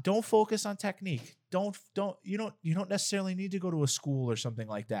 Don't focus on technique. You don't necessarily need to go to a school or something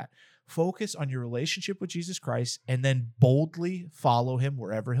like that. Focus on your relationship with Jesus Christ, and then boldly follow him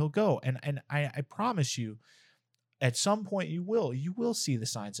wherever he'll go. And I promise you, at some point you will see the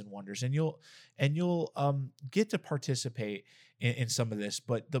signs and wonders, and you'll get to participate in some of this.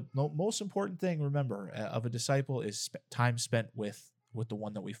 But the most important thing, remember, of a disciple is time spent with the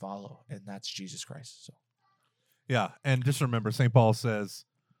one that we follow, and that's Jesus Christ. So. Yeah, and just remember, St. Paul says,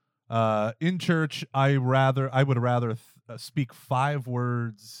 in church, I would rather speak 5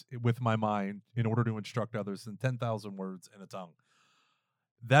 words with my mind in order to instruct others than 10,000 words in a tongue.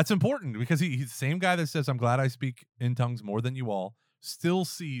 That's important, because he's the same guy that says, I'm glad I speak in tongues more than you all, still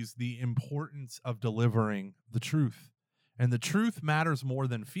sees the importance of delivering the truth. And the truth matters more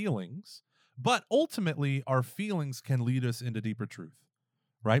than feelings, but ultimately our feelings can lead us into deeper truth.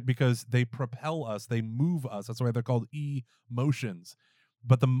 Right? Because they propel us, they move us. That's why they're called emotions.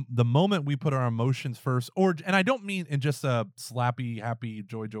 But the moment we put our emotions first, and I don't mean in just a slappy, happy,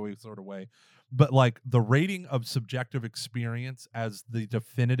 joy sort of way, but like the rating of subjective experience as the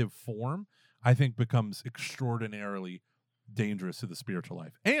definitive form, I think becomes extraordinarily dangerous to the spiritual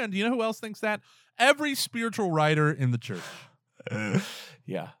life. And you know who else thinks that? Every spiritual writer in the church.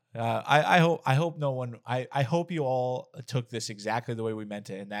 Yeah. I hope no one, I hope you all took this exactly the way we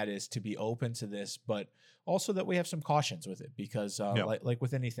meant it, and that is to be open to this, but also that we have some cautions with it, because like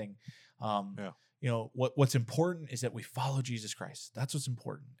with anything, what's important is that we follow Jesus Christ. That's what's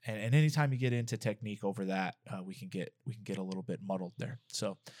important. And anytime you get into technique over that, we can get a little bit muddled there.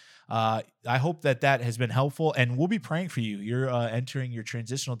 So I hope that has been helpful, and we'll be praying for you. You're entering your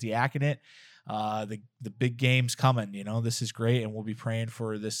transitional diaconate. The big game's coming, this is great. And we'll be praying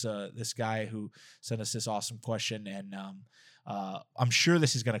for this guy who sent us this awesome question. And, I'm sure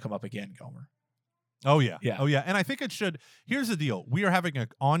this is going to come up again, Gomer. Oh yeah. Yeah. Oh yeah. And I think it should. Here's the deal. We are having an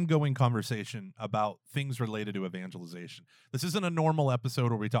ongoing conversation about things related to evangelization. This isn't a normal episode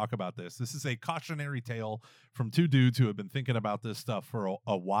where we talk about this. This is a cautionary tale from 2 dudes who have been thinking about this stuff for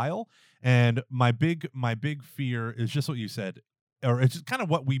a while. And my big fear is just what you said, or it's just kind of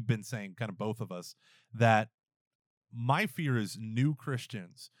what we've been saying, kind of both of us, that my fear is new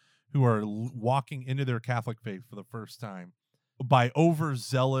Christians who are walking into their Catholic faith for the first time, by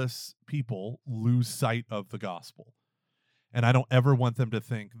overzealous people, lose sight of the gospel. And I don't ever want them to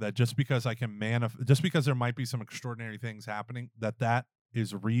think that just because I can just because there might be some extraordinary things happening, that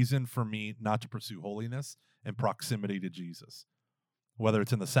is reason for me not to pursue holiness and proximity to Jesus. Whether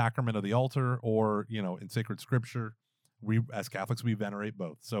it's in the sacrament of the altar or, in sacred scripture, we as Catholics, we venerate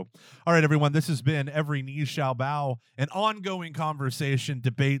both. So, all right, everyone, this has been Every Knee Shall Bow, an ongoing conversation,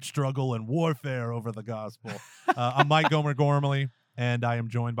 debate, struggle, and warfare over the gospel. I'm Mike Gomer Gormley, and I am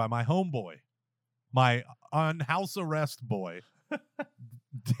joined by my homeboy, my on house arrest boy,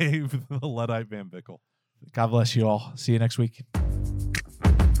 Dave the Luddite Van Vickle. God bless you all. See you next week.